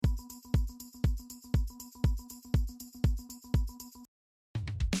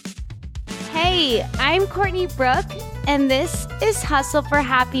Hey, I'm Courtney Brooke, and this is Hustle for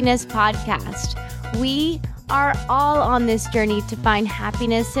Happiness podcast. We are all on this journey to find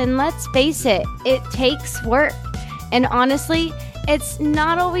happiness, and let's face it, it takes work. And honestly, it's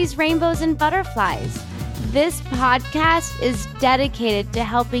not always rainbows and butterflies. This podcast is dedicated to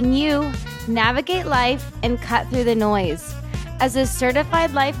helping you navigate life and cut through the noise. As a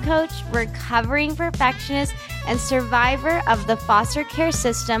certified life coach, recovering perfectionist, and survivor of the foster care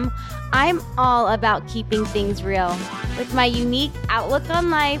system, I'm all about keeping things real. With my unique outlook on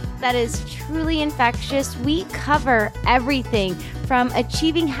life that is truly infectious, we cover everything from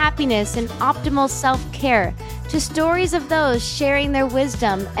achieving happiness and optimal self-care to stories of those sharing their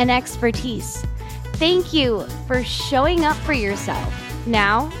wisdom and expertise. Thank you for showing up for yourself.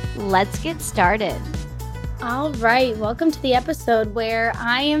 Now, let's get started. All right, welcome to the episode where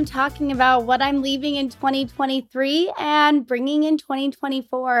I am talking about what I'm leaving in 2023 and bringing in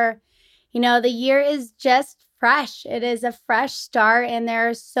 2024. You know, the year is just fresh. It is a fresh start, and there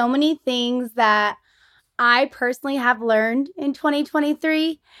are so many things that I personally have learned in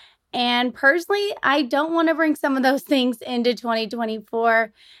 2023. And personally, I don't want to bring some of those things into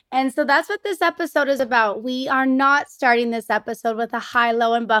 2024. And so that's what this episode is about. We are not starting this episode with a high,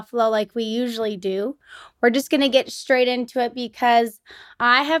 low, and buffalo like we usually do. We're just going to get straight into it because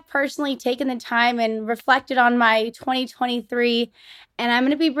I have personally taken the time and reflected on my 2023. And I'm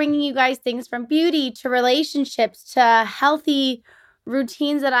going to be bringing you guys things from beauty to relationships to healthy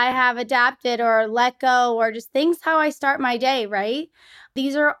routines that I have adapted or let go, or just things how I start my day, right?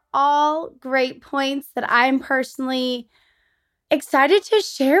 These are all great points that I'm personally excited to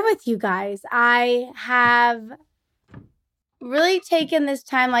share with you guys. I have really taken this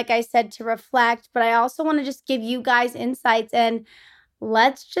time, like I said, to reflect, but I also want to just give you guys insights, and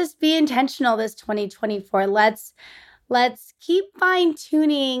let's just be intentional this 2024. Let's keep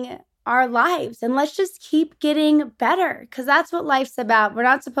fine-tuning our lives, and let's just keep getting better, because that's what life's about. We're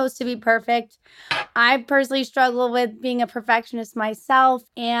not supposed to be perfect. I personally struggle with being a perfectionist myself.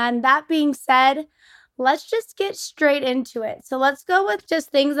 And that being said, let's just get straight into it. So let's go with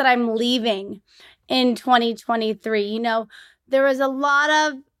just things that I'm leaving in 2023. You know, there was a lot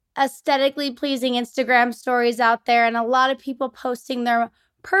of aesthetically pleasing Instagram stories out there and a lot of people posting their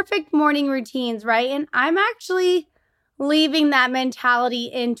perfect morning routines, right? And I'm actually leaving that mentality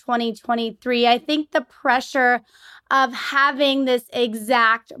in 2023. I think the pressure of having this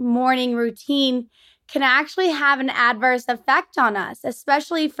exact morning routine can actually have an adverse effect on us,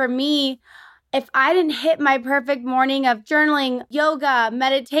 especially for me. If I didn't hit my perfect morning of journaling, yoga,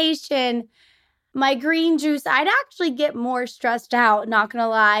 meditation, my green juice, I'd actually get more stressed out, not gonna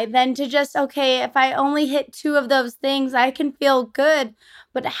lie, than to just, okay, if I only hit 2 of those things, I can feel good.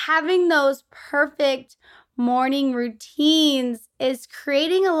 But having those perfect morning routines is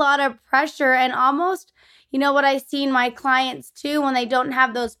creating a lot of pressure, and almost, you know, what I see in my clients too, when they don't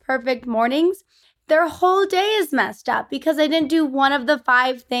have those perfect mornings, their whole day is messed up because they didn't do one of the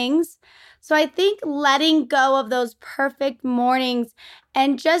 5 things. So I think letting go of those perfect mornings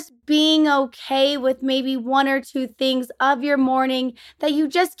and just being okay with maybe 1 or 2 things of your morning that you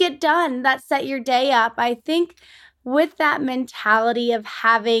just get done that set your day up. I think with that mentality of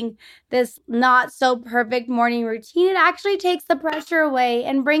having this not so perfect morning routine, it actually takes the pressure away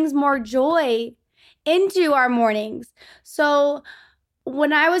and brings more joy into our mornings. So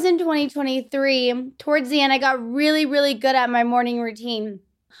when I was in 2023, towards the end, I got really, really good at my morning routine.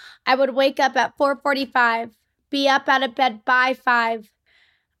 I would wake up at 4:45, be up out of bed by 5,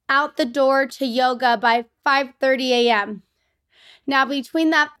 out the door to yoga by 5:30 a.m. Now,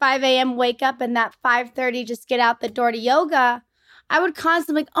 between that 5 a.m. wake up and that 5:30 just get out the door to yoga, I would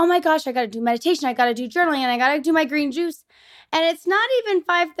constantly, oh my gosh, I got to do meditation, I got to do journaling, and I got to do my green juice. And it's not even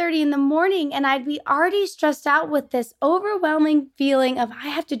 5:30 in the morning, and I'd be already stressed out with this overwhelming feeling of I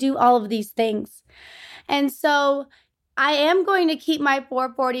have to do all of these things. And so I am going to keep my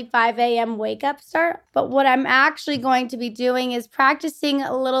 4:45 a.m. wake up start, but what I'm actually going to be doing is practicing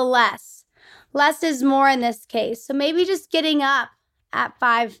a little less. Less is more in this case. So maybe just getting up at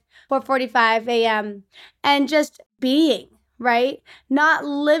 4:45 a.m. and just being, right? Not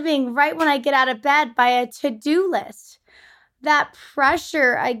living right when I get out of bed by a to-do list. That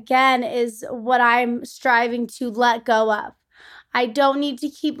pressure, again, is what I'm striving to let go of. I don't need to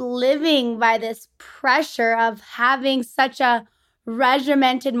keep living by this pressure of having such a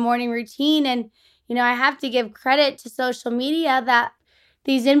regimented morning routine. And, you know, I have to give credit to social media that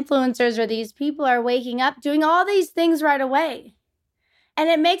these influencers or these people are waking up doing all these things right away. And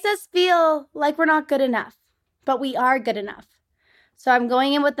it makes us feel like we're not good enough, but we are good enough. So I'm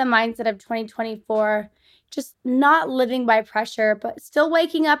going in with the mindset of 2024, just not living by pressure, but still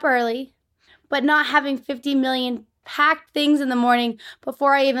waking up early, but not having 50 million packed things in the morning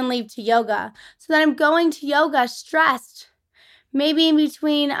before I even leave to yoga. So then I'm going to yoga stressed. Maybe in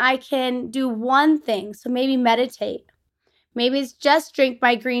between I can do one thing. So maybe meditate. Maybe it's just drink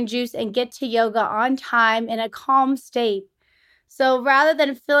my green juice and get to yoga on time in a calm state. So rather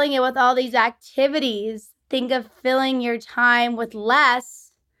than filling it with all these activities, think of filling your time with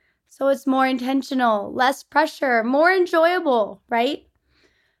less so it's more intentional, less pressure, more enjoyable, right?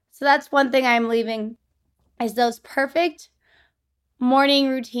 So that's one thing I'm leaving is those perfect morning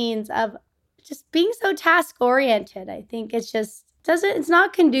routines of just being so task oriented. I think it's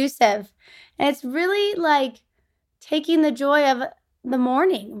not conducive. And it's really like taking the joy of the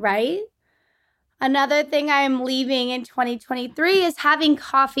morning, right? Another thing I'm leaving in 2023 is having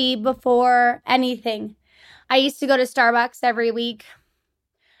coffee before anything. I used to go to Starbucks every week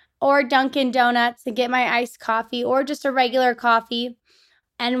or Dunkin' Donuts and get my iced coffee or just a regular coffee.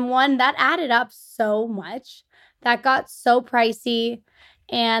 And one that added up so much. That got so pricey.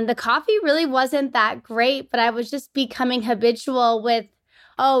 And the coffee really wasn't that great, but I was just becoming habitual with,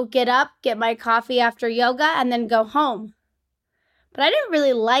 get up, get my coffee after yoga, and then go home. But I didn't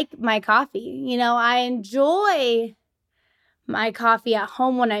really like my coffee. I enjoy my coffee at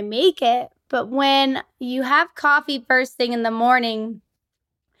home when I make it. But when you have coffee first thing in the morning,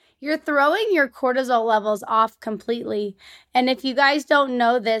 you're throwing your cortisol levels off completely. And if you guys don't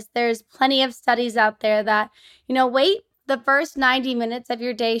know this, there's plenty of studies out there that, wait, the first 90 minutes of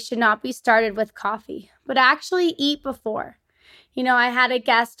your day should not be started with coffee, but actually eat before. I had a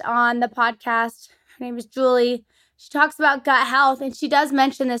guest on the podcast. Her name is Julie. She talks about gut health, and she does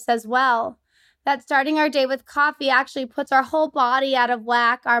mention this as well, that starting our day with coffee actually puts our whole body out of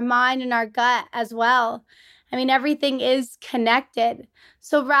whack, our mind and our gut as well. Everything is connected.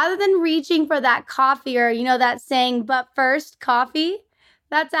 So rather than reaching for that coffee or, that saying, but first coffee,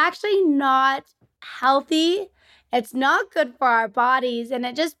 that's actually not healthy. It's not good for our bodies, and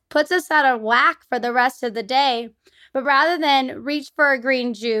it just puts us out of whack for the rest of the day. But rather than reach for a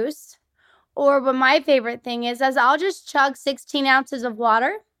green juice, or what my favorite thing is I'll just chug 16 ounces of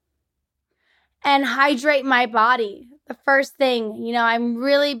water and hydrate my body. The first thing, I'm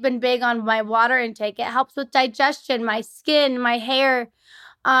really been big on my water intake. It helps with digestion, my skin, my hair,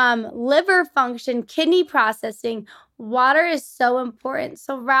 liver function, kidney processing. Water is so important.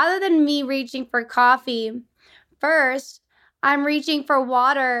 So rather than me reaching for coffee first, I'm reaching for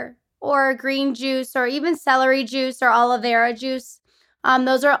water or green juice or even celery juice or aloe vera juice.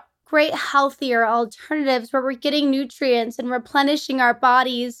 Those are great, healthier alternatives where we're getting nutrients and replenishing our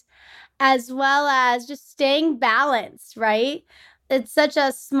bodies, as well as just staying balanced, right? It's such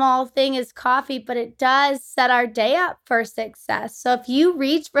a small thing as coffee, but it does set our day up for success. So if you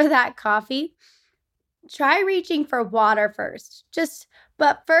reach for that coffee, try reaching for water first.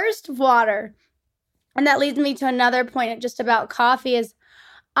 But first, water. And that leads me to another point just about coffee is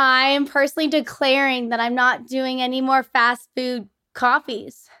I am personally declaring that I'm not doing any more fast food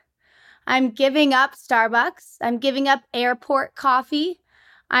coffees. I'm giving up Starbucks. I'm giving up airport coffee.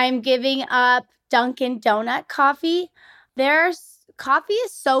 I'm giving up Dunkin' Donut coffee. Coffee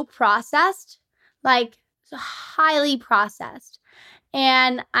is so processed, like highly processed.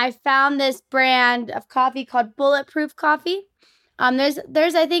 And I found this brand of coffee called Bulletproof Coffee.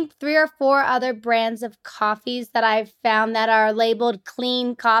 There's I think 3 or 4 other brands of coffees that I've found that are labeled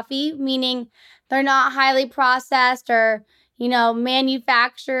clean coffee, meaning they're not highly processed or,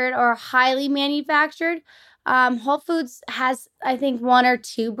 manufactured or highly manufactured. Whole Foods has, I think, 1 or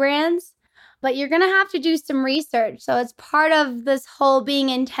 2 brands, but you're going to have to do some research. So it's part of this whole being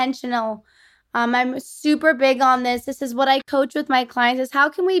intentional. I'm super big on this. This is what I coach with my clients is how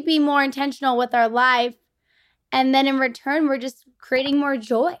can we be more intentional with our life? And then in return, we're just creating more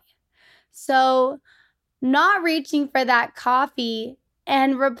joy. So not reaching for that coffee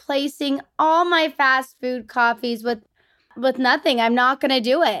and replacing all my fast food coffees with nothing. I'm not going to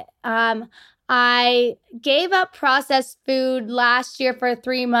do it. I gave up processed food last year for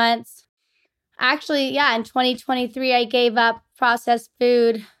 3 months. Actually, in 2023, I gave up processed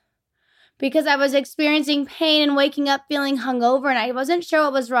food because I was experiencing pain and waking up feeling hungover, and I wasn't sure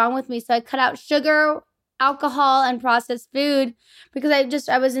what was wrong with me. So I cut out sugar, alcohol, and processed food because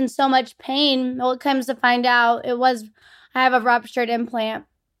I was in so much pain. Well, it comes to find out I have a ruptured implant,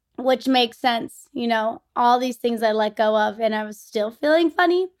 which makes sense. All these things I let go of, and I was still feeling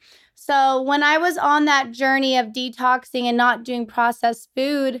funny. So when I was on that journey of detoxing and not doing processed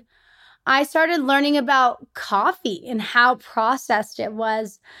food, I started learning about coffee and how processed it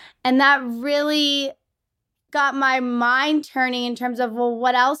was. And that really got my mind turning in terms of, well,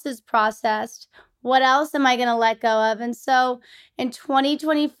 what else is processed? What else am I going to let go of? And so in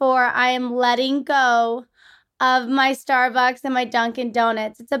 2024, I am letting go of my Starbucks and my Dunkin'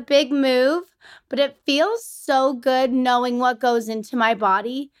 Donuts. It's a big move, but it feels so good knowing what goes into my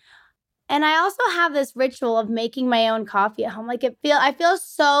body. And I also have this ritual of making my own coffee at home. I feel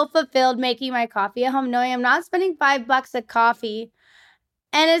so fulfilled making my coffee at home, knowing I'm not spending $5 a coffee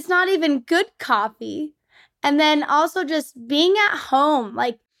and it's not even good coffee. And then also just being at home,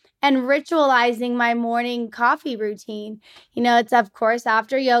 and ritualizing my morning coffee routine. It's of course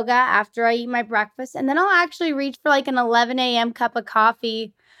after yoga, after I eat my breakfast, and then I'll actually reach for an 11 a.m. cup of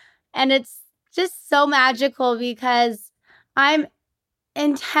coffee. And it's just so magical because I'm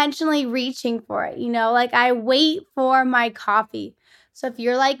intentionally reaching for it. I wait for my coffee. So if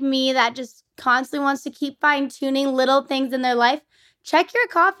you're like me that just constantly wants to keep fine tuning little things in their life, check your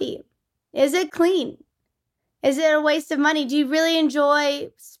coffee. Is it clean? Is it a waste of money? Do you really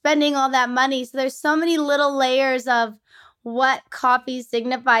enjoy spending all that money? So there's so many little layers of what coffee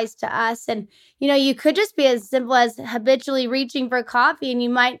signifies to us. And, you could just be as simple as habitually reaching for coffee, and you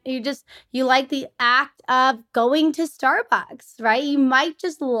like the act of going to Starbucks, right? You might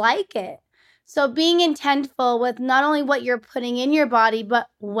just like it. So being intentful with not only what you're putting in your body, but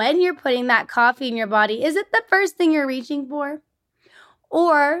when you're putting that coffee in your body, is it the first thing you're reaching for?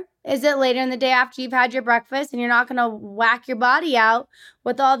 Or is it later in the day after you've had your breakfast and you're not going to whack your body out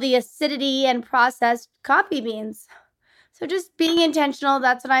with all the acidity and processed coffee beans? So just being intentional,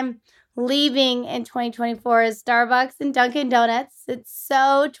 that's what I'm leaving in 2024 is Starbucks and Dunkin' Donuts. It's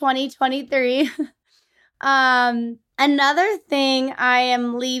so 2023. Another thing I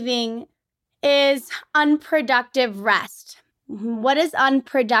am leaving is unproductive rest. What is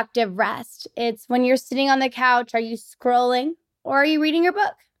unproductive rest? It's when you're sitting on the couch, are you scrolling or are you reading your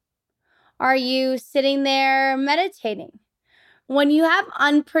book? Are you sitting there meditating? When you have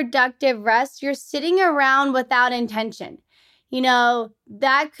unproductive rest, you're sitting around without intention.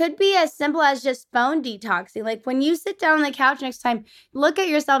 That could be as simple as just phone detoxing. When you sit down on the couch next time, look at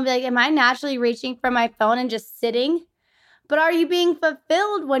yourself and be like, am I naturally reaching for my phone and just sitting? But are you being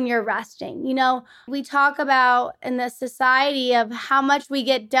fulfilled when you're resting? We talk about in the society of how much we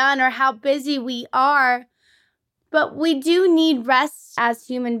get done or how busy we are, but we do need rest as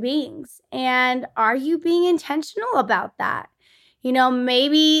human beings. And are you being intentional about that?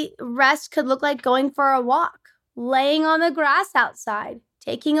 Maybe rest could look like going for a walk, laying on the grass outside,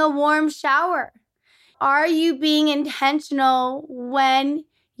 taking a warm shower. Are you being intentional when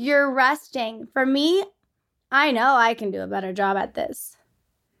you're resting? For me, I know I can do a better job at this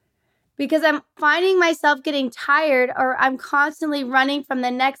because I'm finding myself getting tired, or I'm constantly running from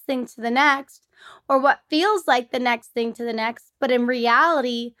the next thing to the next, or what feels like the next thing to the next. But in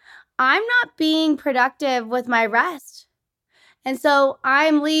reality, I'm not being productive with my rest. And so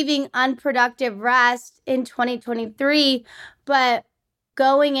I'm leaving unproductive rest in 2023, but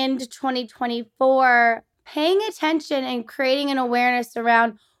going into 2024, paying attention and creating an awareness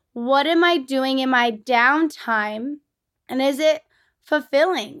around what am I doing in my downtime? And is it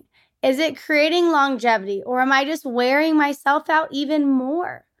fulfilling? Is it creating longevity? Or am I just wearing myself out even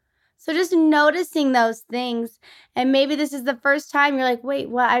more? So just noticing those things. And maybe this is the first time you're like,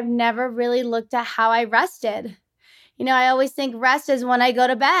 wait, well, I've never really looked at how I rested. I always think rest is when I go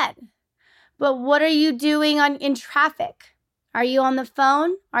to bed. But what are you doing in traffic? Are you on the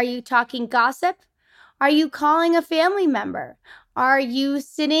phone? Are you talking gossip? Are you calling a family member? Are you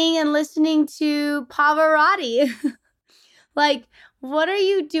sitting and listening to Pavarotti? What are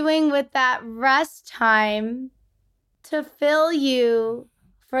you doing with that rest time to fill you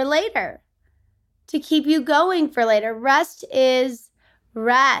for later, to keep you going for later? Rest is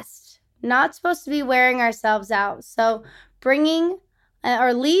rest. Not supposed to be wearing ourselves out. So bringing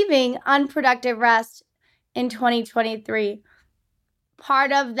or leaving unproductive rest in 2023.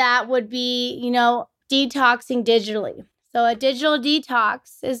 Part of that would be, detoxing digitally. So a digital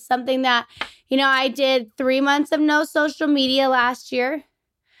detox is something that, I did 3 months of no social media last year.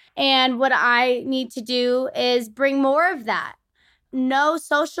 And what I need to do is bring more of that. No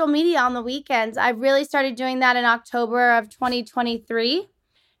social media on the weekends. I really started doing that in October of 2023.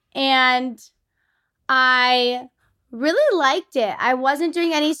 And I really liked it. I wasn't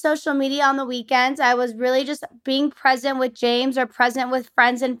doing any social media on the weekends. I was really just being present with James or present with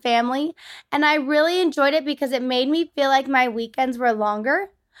friends and family. And I really enjoyed it because it made me feel like my weekends were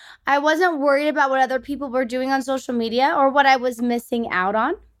longer. I wasn't worried about what other people were doing on social media or what I was missing out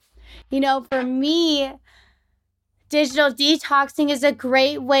on. For me, digital detoxing is a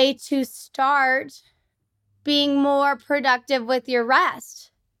great way to start being more productive with your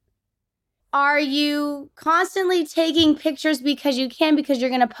rest. Are you constantly taking pictures because you can, because you're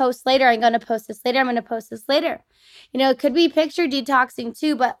going to post later? I'm going to post this later. I'm going to post this later. It could be picture detoxing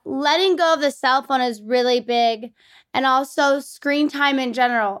too, but letting go of the cell phone is really big. And also screen time in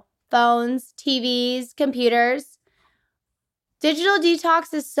general, phones, TVs, computers. Digital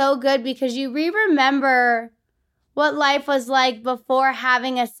detox is so good because you remember what life was like before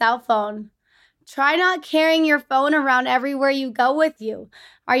having a cell phone. Try not carrying your phone around everywhere you go with you.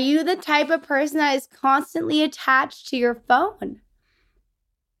 Are you the type of person that is constantly attached to your phone?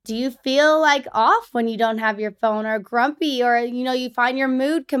 Do you feel like off when you don't have your phone, or grumpy, or you find your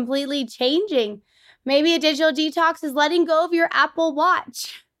mood completely changing? Maybe a digital detox is letting go of your Apple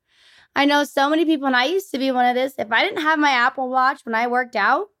Watch. I know so many people, and I used to be one of this. If I didn't have my Apple Watch when I worked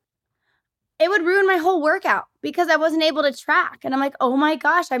out, it would ruin my whole workout because I wasn't able to track. And I'm like, oh my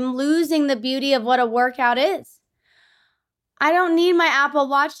gosh, I'm losing the beauty of what a workout is. I don't need my Apple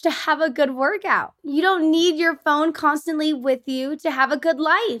Watch to have a good workout. You don't need your phone constantly with you to have a good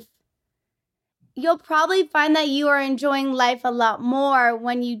life. You'll probably find that you are enjoying life a lot more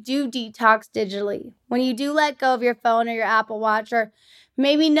when you do detox digitally, when you do let go of your phone or your Apple Watch, or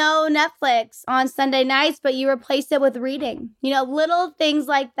maybe no Netflix on Sunday nights, but you replace it with reading. Little things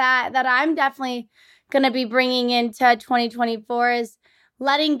like that I'm definitely going to be bringing into 2024 is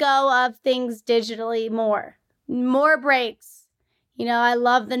letting go of things digitally more breaks. I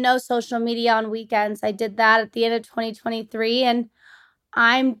love the no social media on weekends. I did that at the end of 2023, and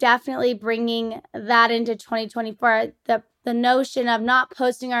I'm definitely bringing that into 2024. The notion of not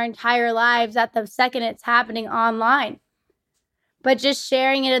posting our entire lives at the second it's happening online, but just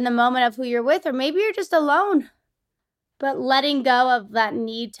sharing it in the moment of who you're with, or maybe you're just alone, but letting go of that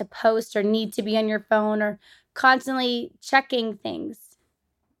need to post or need to be on your phone or constantly checking things.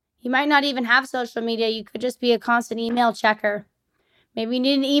 You might not even have social media. You could just be a constant email checker. Maybe you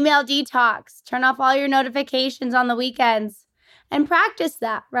need an email detox. Turn off all your notifications on the weekends and practice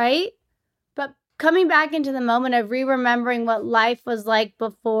that, right? But coming back into the moment of remembering what life was like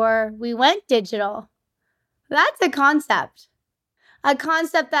before we went digital, that's a concept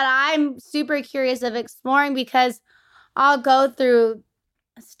that I'm super curious of exploring, because I'll go through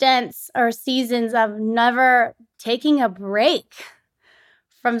stints or seasons of never taking a break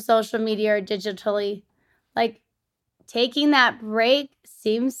from social media or digitally. Like, taking that break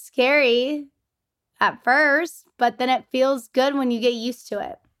seems scary at first, but then it feels good when you get used to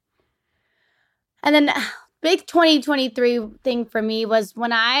it. And then big 2023 thing for me was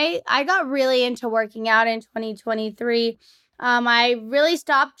when I got really into working out in 2023. I really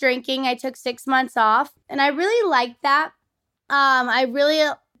stopped drinking. I took 6 months off, and I really liked that. I really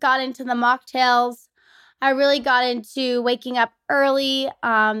got into the mocktails. I really got into waking up early,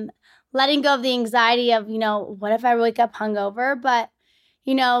 letting go of the anxiety of, what if I wake up hungover? But,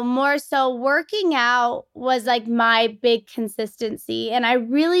 more so working out was like my big consistency. And I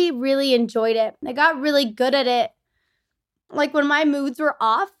really, really enjoyed it. I got really good at it. Like when my moods were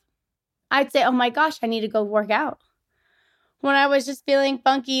off, I'd say, oh my gosh, I need to go work out. When I was just feeling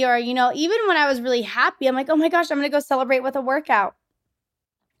funky, or, even when I was really happy, I'm like, oh my gosh, I'm going to go celebrate with a workout.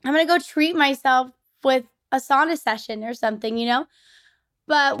 I'm going to go treat myself with a sauna session or something,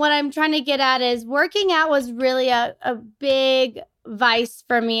 But what I'm trying to get at is working out was really a big vice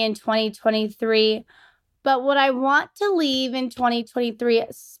for me in 2023. But what I want to leave in 2023,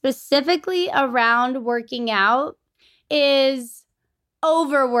 specifically around working out, is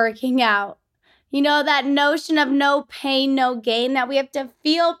overworking out. That notion of no pain, no gain, that we have to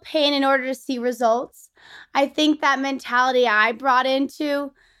feel pain in order to see results. I think that mentality I brought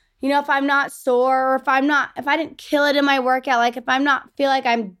into, if I'm not sore, or if I didn't kill it in my workout, like if I'm not feel like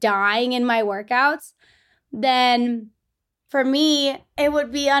I'm dying in my workouts, then for me, it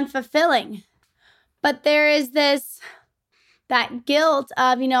would be unfulfilling. But there is that guilt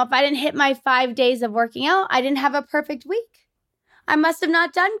of, if I didn't hit my 5 days of working out, I didn't have a perfect week. I must have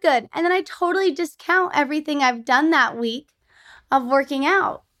not done good. And then I totally discount everything I've done that week of working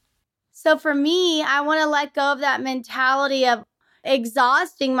out. So for me, I want to let go of that mentality of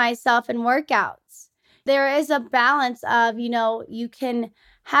exhausting myself in workouts. There is a balance of, you can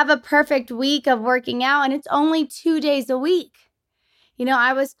have a perfect week of working out and it's only 2 days a week.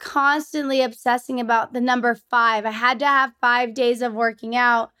 I was constantly obsessing about the number 5. I had to have 5 days of working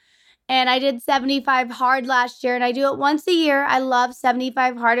out. And I did 75 hard last year, and I do it once a year. I love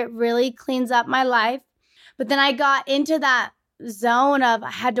 75 hard. It really cleans up my life. But then I got into that zone of I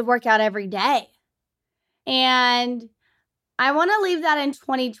had to work out every day. And I want to leave that in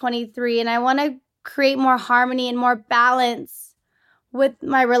 2023, and I want to create more harmony and more balance with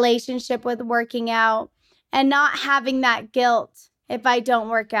my relationship with working out and not having that guilt if I don't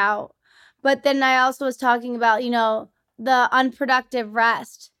work out. But then I also was talking about, the unproductive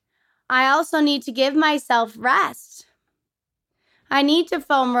rest. I also need to give myself rest. I need to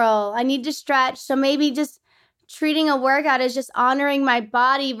foam roll. I need to stretch. So maybe just treating a workout as just honoring my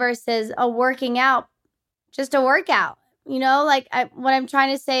body versus a working out, just a workout. What I'm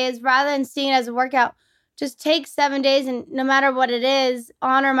trying to say is rather than seeing it as a workout, just take 7 days and no matter what it is,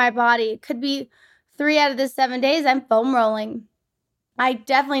 honor my body. It could be 3 out of the 7 days I'm foam rolling. I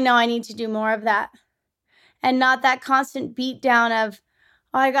definitely know I need to do more of that and not that constant beat down of,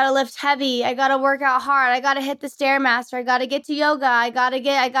 oh, I got to lift heavy. I got to work out hard. I got to hit the Stairmaster. I got to get to yoga. I got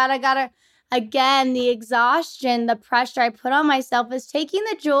to. Again, the exhaustion, the pressure I put on myself is taking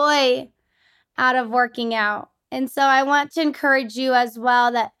the joy out of working out. And so I want to encourage you as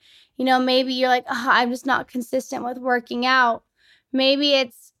well that, maybe you're like, oh, I'm just not consistent with working out. Maybe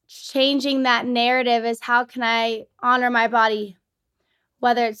it's changing that narrative as how can I honor my body?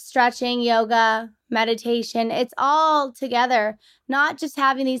 Whether it's stretching, yoga, meditation, it's all together, not just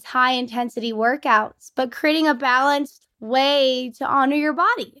having these high intensity workouts, but creating a balanced way to honor your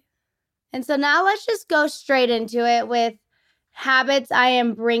body. And so now let's just go straight into it with habits I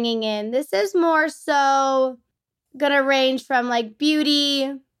am bringing in. This is more so going to range from like beauty,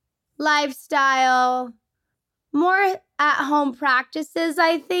 lifestyle, more at-home practices,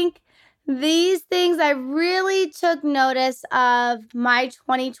 I think. These things I really took notice of my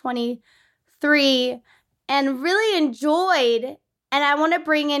 2023 and really enjoyed. And I want to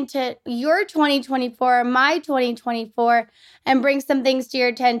bring into your 2024, my 2024, and bring some things to your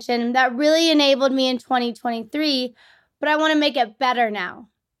attention that really enabled me in 2023, but I want to make it better now.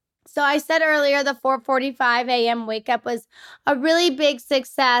 So I said earlier, the 4:45 a.m. wake up was a really big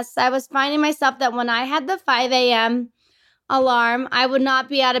success. I was finding myself that when I had the 5 a.m. alarm, I would not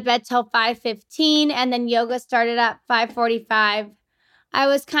be out of bed till 5:15, and then yoga started at 5:45. I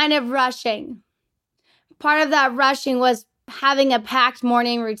was kind of rushing. Part of that rushing was having a packed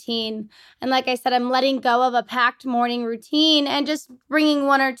morning routine. And like I said, I'm letting go of a packed morning routine and just bringing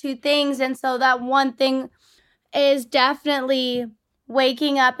 1 or 2 things. And so that one thing is definitely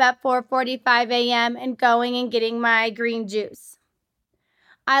waking up at 4:45 a.m. and going and getting my green juice.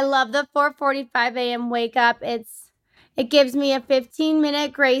 I love the 4:45 a.m. wake up. It gives me a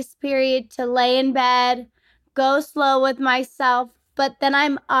 15-minute grace period to lay in bed, go slow with myself, but then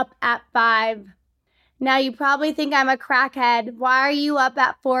I'm up at 5. Now, you probably think I'm a crackhead. Why are you up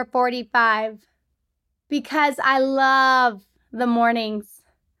at 4:45? Because I love the mornings.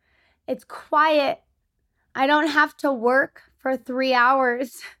 It's quiet. I don't have to work for 3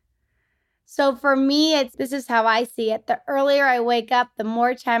 hours. So for me, this is how I see it. The earlier I wake up, the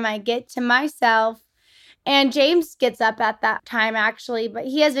more time I get to myself. And James gets up at that time, actually, but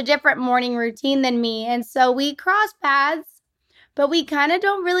he has a different morning routine than me. And so we cross paths, but we kind of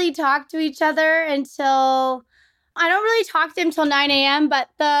don't really talk to each other until, I don't really talk to him until 9 a.m. But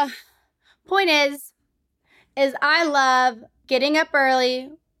the point is I love getting up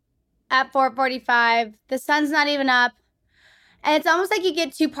early at 4:45. The sun's not even up. And it's almost like you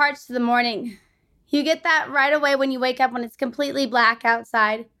get 2 parts to the morning. You get that right away when you wake up when it's completely black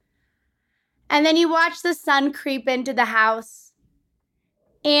outside. And then you watch the sun creep into the house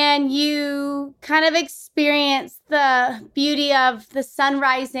and you kind of experience the beauty of the sun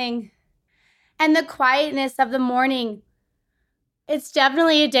rising and the quietness of the morning. It's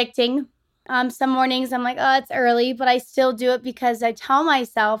definitely addicting. Some mornings I'm like, oh, it's early, but I still do it because I tell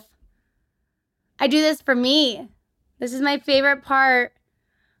myself, I do this for me. This is my favorite part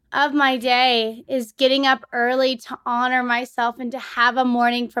of my day, is getting up early to honor myself and to have a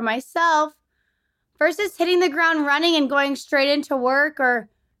morning for myself versus hitting the ground running and going straight into work, or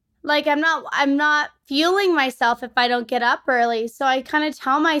like I'm not fueling myself if I don't get up early. So I kind of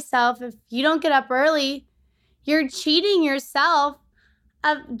tell myself, if you don't get up early, you're cheating yourself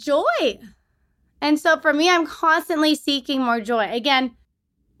of joy. And so for me, I'm constantly seeking more joy. Again,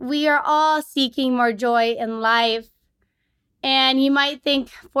 we are all seeking more joy in life. And you might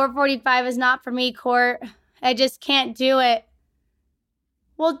think 4:45 is not for me, Court. I just can't do it.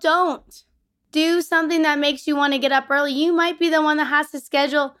 Well, don't. Do something that makes you want to get up early. You might be the one that has to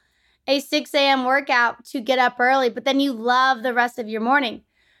schedule a 6 a.m. workout to get up early, but then you love the rest of your morning.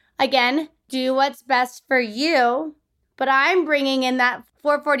 Again, do what's best for you, but I'm bringing in that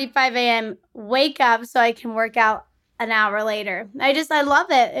 4:45 a.m. wake up so I can work out an hour later. I love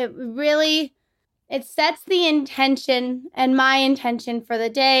it. It sets the intention and my intention for the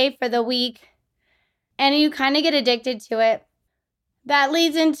day, for the week, and you kind of get addicted to it. That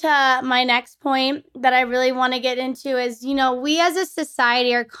leads into my next point that I really want to get into is, we as a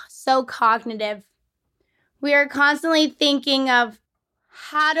society are so cognitive. We are constantly thinking of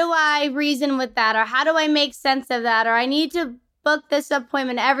how do I reason with that? Or how do I make sense of that? Or I need to book this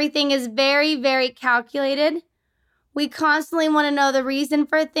appointment. Everything is very, very calculated. We constantly want to know the reason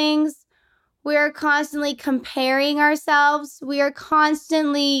for things. We are constantly comparing ourselves. We are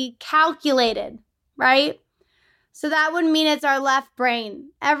constantly calculated, right? So that would mean it's our left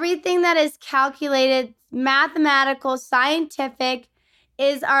brain. Everything that is calculated, mathematical, scientific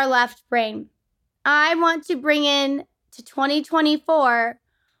is our left brain. I want to bring in to 2024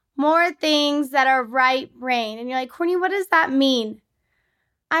 more things that are right brain. And you're like, Courtney, what does that mean?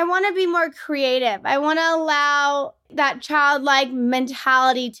 I want to be more creative. I want to allow that childlike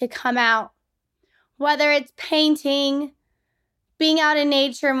mentality to come out. Whether it's painting, being out in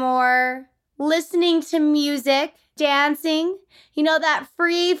nature more, listening to music, dancing, that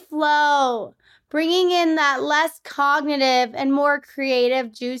free flow, bringing in that less cognitive and more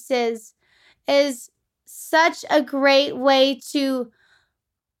creative juices is such a great way to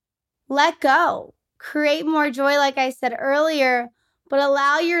let go, create more joy, like I said earlier, but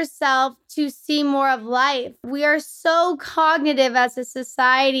allow yourself to see more of life. We are so cognitive as a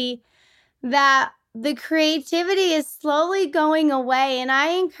society that the creativity is slowly going away. And I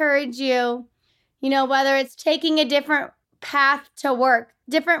encourage you, whether it's taking a different path to work,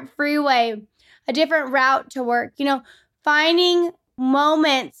 different freeway, a different route to work, finding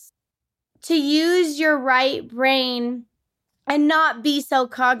moments to use your right brain and not be so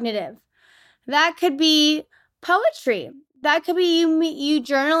cognitive. That could be poetry. That could be you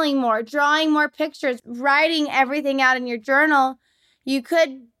journaling more, drawing more pictures, writing everything out in your journal. You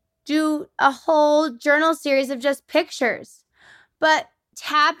could do a whole journal series of just pictures. But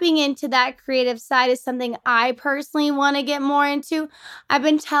tapping into that creative side is something I personally want to get more into. I've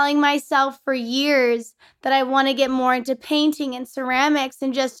been telling myself for years that I want to get more into painting and ceramics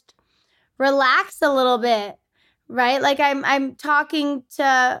and just relax a little bit, right? Like I'm talking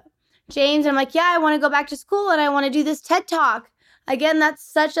to James, and I'm like, yeah, I want to go back to school and I want to do this TED Talk. Again, that's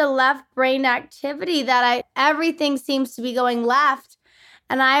such a left brain activity that everything seems to be going left.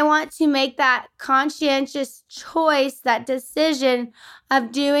 And I want to make that conscientious choice, that decision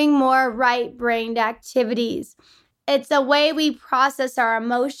of doing more right-brained activities. It's a way we process our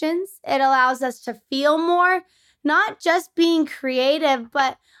emotions. It allows us to feel more, not just being creative,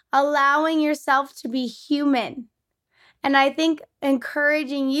 but allowing yourself to be human. And I think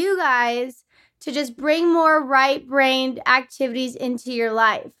encouraging you guys to just bring more right-brained activities into your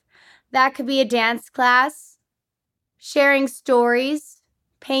life. That could be a dance class, sharing stories,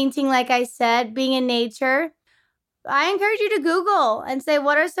 painting, like I said, being in nature. I encourage you to Google and say,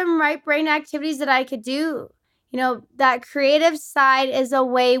 what are some right brain activities that I could do? That creative side is a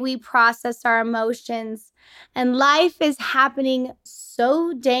way we process our emotions. And life is happening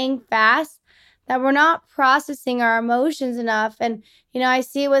so dang fast that we're not processing our emotions enough. And, I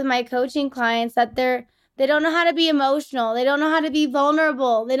see it with my coaching clients that they don't know how to be emotional. They don't know how to be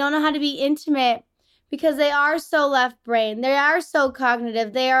vulnerable. They don't know how to be intimate. Because they are so left brain, they are so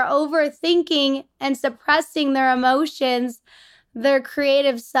cognitive, they are overthinking and suppressing their emotions, their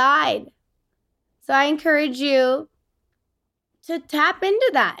creative side. So I encourage you to tap into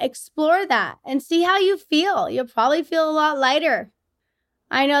that, explore that, and see how you feel. You'll probably feel a lot lighter.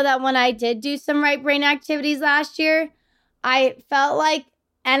 I know that when I did do some right brain activities last year, I felt like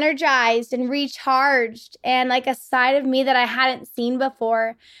energized and recharged and like a side of me that I hadn't seen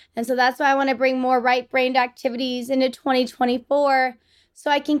before. And so that's why I want to bring more right-brained activities into 2024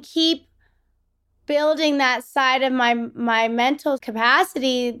 so I can keep building that side of my mental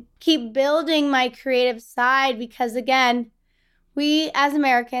capacity, keep building my creative side because again, we as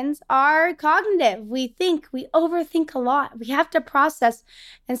Americans are cognitive. We overthink a lot. We have to process.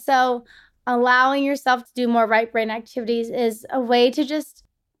 And so allowing yourself to do more right brain activities is a way to just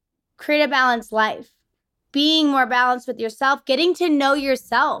create a balanced life, being more balanced with yourself, getting to know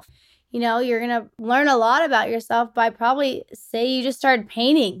yourself. You're going to learn a lot about yourself by probably say you just started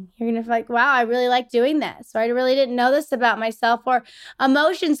painting. You're going to be like, wow, I really like doing this. Or I really didn't know this about myself. Or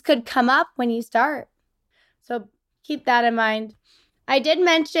emotions could come up when you start. So keep that in mind. I did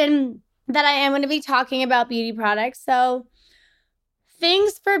mention that I am going to be talking about beauty products. So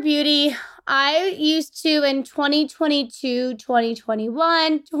things for beauty, I used to in 2022,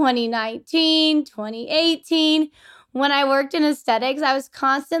 2021, 2019, 2018, when I worked in aesthetics, I was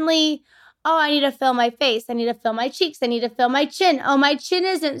constantly, I need to fill my face. I need to fill my cheeks. I need to fill my chin. Oh, my chin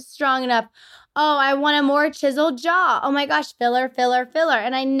isn't strong enough. Oh, I want a more chiseled jaw. Oh my gosh, filler, filler, filler.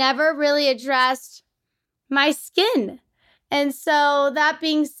 And I never really addressed my skin. And so that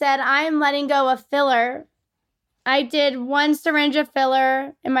being said, I am letting go of filler. I did 1 syringe of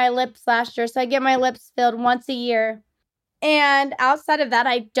filler in my lips last year. So I get my lips filled once a year. And outside of that,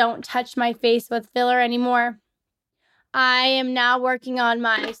 I don't touch my face with filler anymore. I am now working on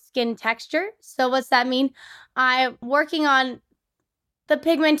my skin texture. So what's that mean? I'm working on the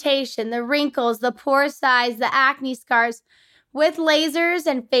pigmentation, the wrinkles, the pore size, the acne scars with lasers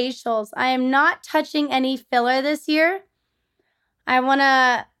and facials. I am not touching any filler this year. I want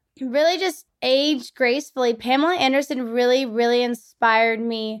to really just age gracefully. Pamela Anderson really, really inspired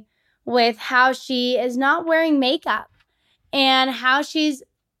me with how she is not wearing makeup and how she's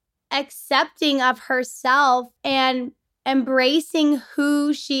accepting of herself and embracing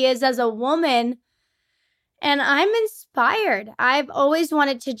who she is as a woman. And I'm inspired. I've always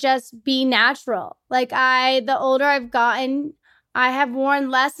wanted to just be natural. The older I've gotten, I have worn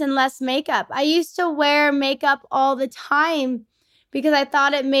less and less makeup. I used to wear makeup all the time because I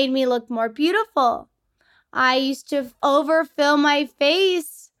thought it made me look more beautiful. I used to overfill my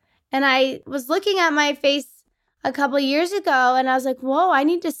face, and I was looking at my face a couple years ago and I was like, whoa, I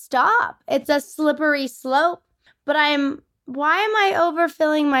need to stop. It's a slippery slope. But why am I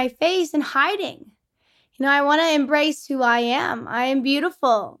overfilling my face and hiding? I want to embrace who I am. I am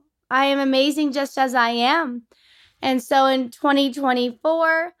beautiful. I am amazing just as I am. And so in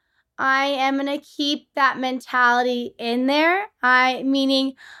 2024, I am going to keep that mentality in there.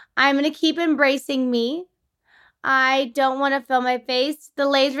 Meaning I'm going to keep embracing me. I don't want to fill my face. The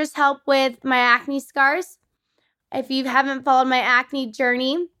lasers help with my acne scars. If you haven't followed my acne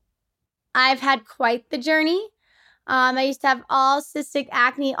journey, I've had quite the journey. I used to have all cystic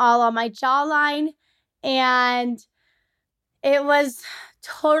acne all on my jawline, and it was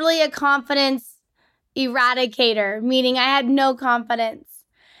totally a confidence eradicator, meaning I had no confidence.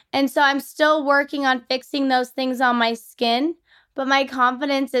 And so I'm still working on fixing those things on my skin, but my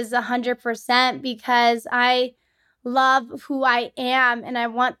confidence is 100% because I love who I am, and I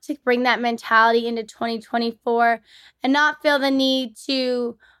want to bring that mentality into 2024 and not feel the need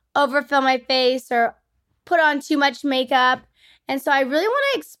to overfill my face or put on too much makeup. And so I really want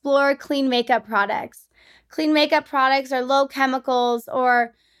to explore clean makeup products. Clean makeup products are low chemicals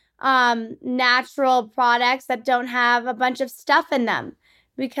or natural products that don't have a bunch of stuff in them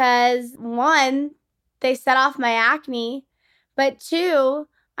because, one, they set off my acne, but two,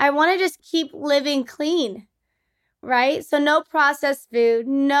 I want to just keep living clean, right? So no processed food,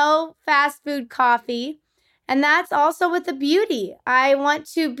 no fast food coffee. And that's also with the beauty. I want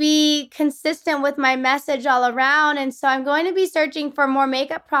to be consistent with my message all around. And so I'm going to be searching for more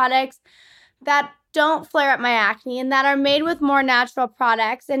makeup products that don't flare up my acne and that are made with more natural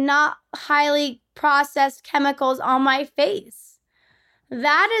products and not highly processed chemicals on my face.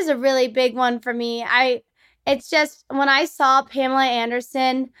 That is a really big one for me. It's just when I saw Pamela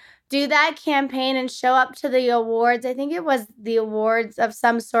Anderson do that campaign and show up to the awards, I think it was the awards of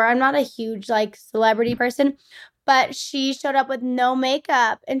some sort. I'm not a huge celebrity person, but she showed up with no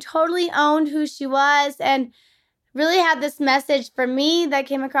makeup and totally owned who she was and really had this message for me that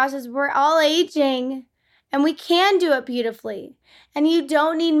came across as we're all aging and we can do it beautifully. And you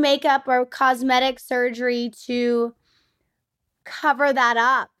don't need makeup or cosmetic surgery to cover that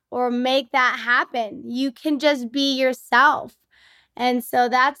up or make that happen. You can just be yourself. And so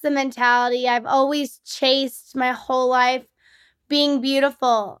that's the mentality I've always chased my whole life, being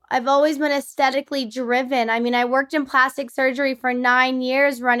beautiful. I've always been aesthetically driven. I mean, I worked in plastic surgery for 9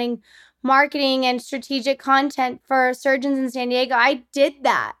 years running marketing and strategic content for surgeons in San Diego. I did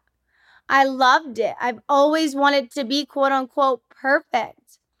that. I loved it. I've always wanted to be quote unquote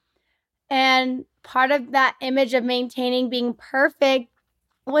perfect. And part of that image of maintaining being perfect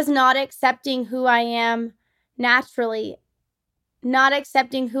was not accepting who I am naturally, not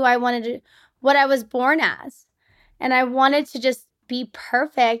accepting who I wanted to, what I was born as. And I wanted to just be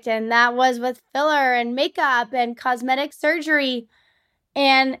perfect. And that was with filler and makeup and cosmetic surgery.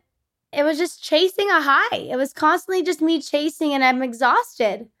 And it was just chasing a high. It was constantly just me chasing, and I'm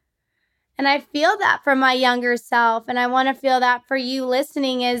exhausted. And I feel that for my younger self. And I want to feel that for you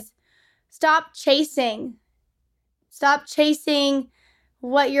listening is stop chasing. Stop chasing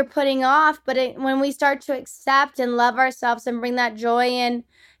what you're putting off. But when we start to accept and love ourselves and bring that joy in,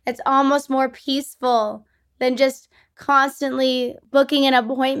 it's almost more peaceful than just constantly booking an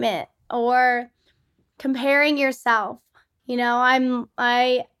appointment or comparing yourself.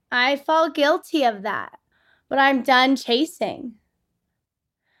 I fall guilty of that, but I'm done chasing.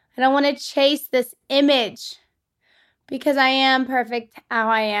 I don't want to chase this image because I am perfect how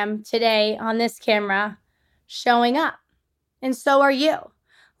I am today on this camera, showing up. And so are you,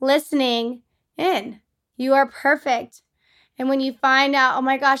 listening in. You are perfect. And when you find out, oh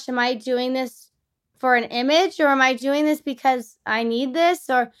my gosh, am I doing this for an image, or am I doing this because I need this?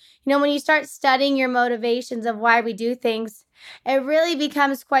 Or, when you start studying your motivations of why we do things, it really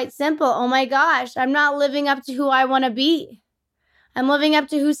becomes quite simple. Oh my gosh, I'm not living up to who I want to be. I'm living up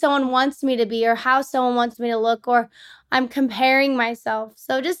to who someone wants me to be or how someone wants me to look, or I'm comparing myself.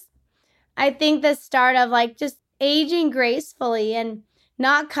 So I think the start of just aging gracefully and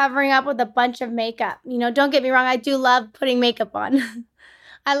not covering up with a bunch of makeup. Don't get me wrong, I do love putting makeup on.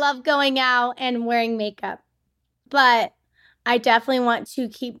 I love going out and wearing makeup, but I definitely want to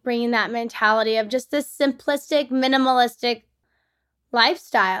keep bringing that mentality of just this simplistic, minimalistic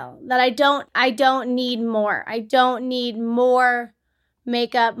lifestyle that I don't need more. I don't need more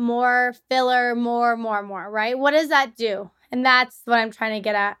makeup, more filler, more, right? What does that do? And that's what I'm trying to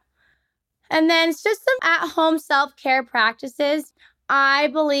get at. And then it's just some at-home self-care practices. I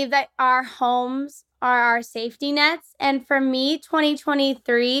believe that our homes are our safety nets. And for me,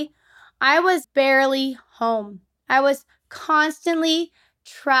 2023, I was barely home. I was constantly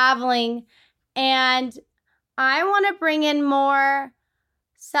traveling, and I want to bring in more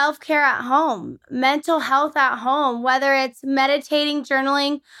self-care at home, mental health at home, whether it's meditating,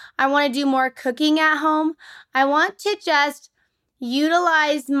 journaling. I want to do more cooking at home. I want to just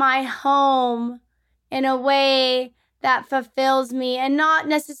utilize my home in a way that fulfills me and not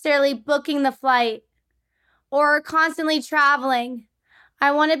necessarily booking the flight or constantly traveling.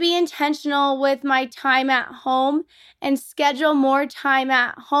 I want to be intentional with my time at home and schedule more time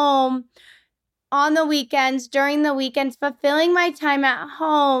at home on the weekends, during the weekends, fulfilling my time at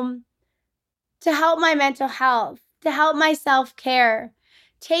home to help my mental health, to help my self-care,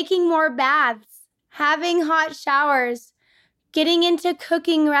 taking more baths, having hot showers, getting into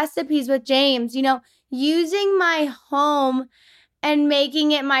cooking recipes with James, using my home and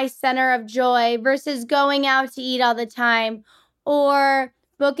making it my center of joy versus going out to eat all the time or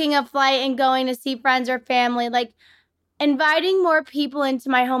booking a flight and going to see friends or family. Inviting more people into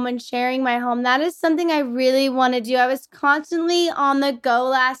my home and sharing my home, that is something I really want to do. I was constantly on the go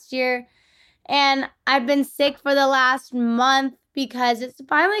last year, and I've been sick for the last month because it's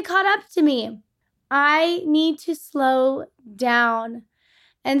finally caught up to me. I need to slow down.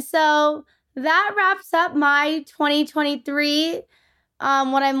 And so that wraps up my 2023,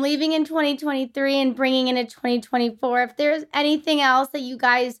 what I'm leaving in 2023 and bringing into 2024. If there's anything else that you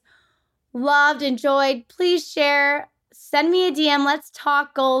guys loved, enjoyed, please share. Send me a DM. Let's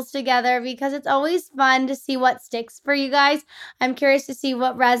talk goals together because it's always fun to see what sticks for you guys. I'm curious to see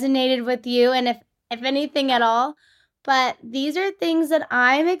what resonated with you and if anything at all. But these are things that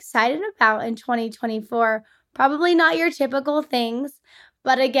I'm excited about in 2024. Probably not your typical things,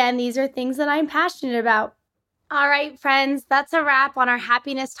 but again, these are things that I'm passionate about. All right, friends, that's a wrap on our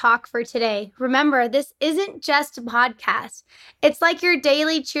happiness talk for today. Remember, this isn't just a podcast. It's like your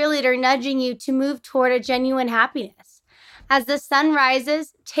daily cheerleader nudging you to move toward a genuine happiness. As the sun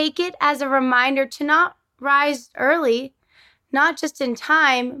rises, take it as a reminder to not rise early, not just in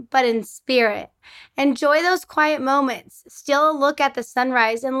time, but in spirit. Enjoy those quiet moments. Steal a look at the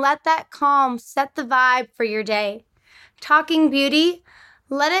sunrise and let that calm set the vibe for your day. Talking beauty,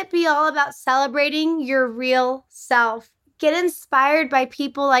 let it be all about celebrating your real self. Get inspired by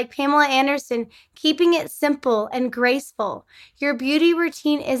people like Pamela Anderson, keeping it simple and graceful. Your beauty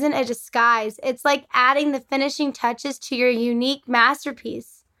routine isn't a disguise. It's like adding the finishing touches to your unique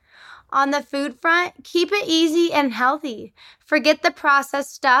masterpiece. On the food front, keep it easy and healthy. Forget the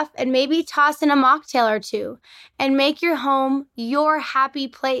processed stuff and maybe toss in a mocktail or two and make your home your happy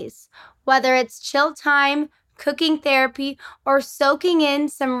place. Whether it's chill time, cooking therapy, or soaking in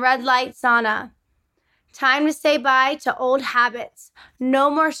some red light sauna. Time to say bye to old habits. No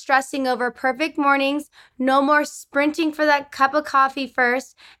more stressing over perfect mornings, no more sprinting for that cup of coffee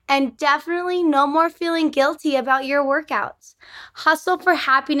first, and definitely no more feeling guilty about your workouts. Hustle for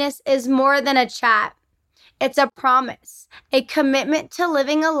Happiness is more than a chat. It's a promise, a commitment to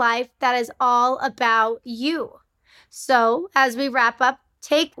living a life that is all about you. So, as we wrap up,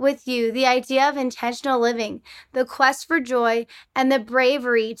 take with you the idea of intentional living, the quest for joy, and the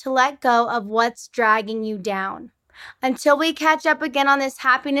bravery to let go of what's dragging you down. Until we catch up again on this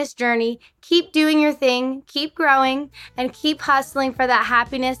happiness journey, keep doing your thing, keep growing, and keep hustling for that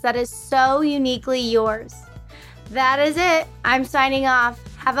happiness that is so uniquely yours. That is it. I'm signing off.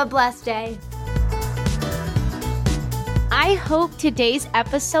 Have a blessed day. I hope today's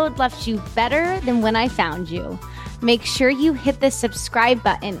episode left you better than when I found you. Make sure you hit the subscribe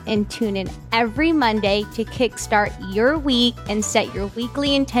button and tune in every Monday to kickstart your week and set your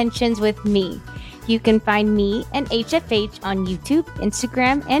weekly intentions with me. You can find me and HFH on YouTube,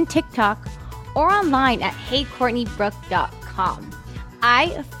 Instagram, and TikTok, or online at heycourtneybrooke.com.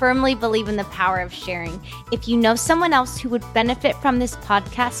 I firmly believe in the power of sharing. If you know someone else who would benefit from this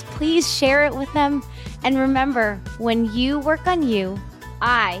podcast, please share it with them. And remember, when you work on you,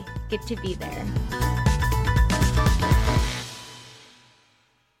 I get to be there.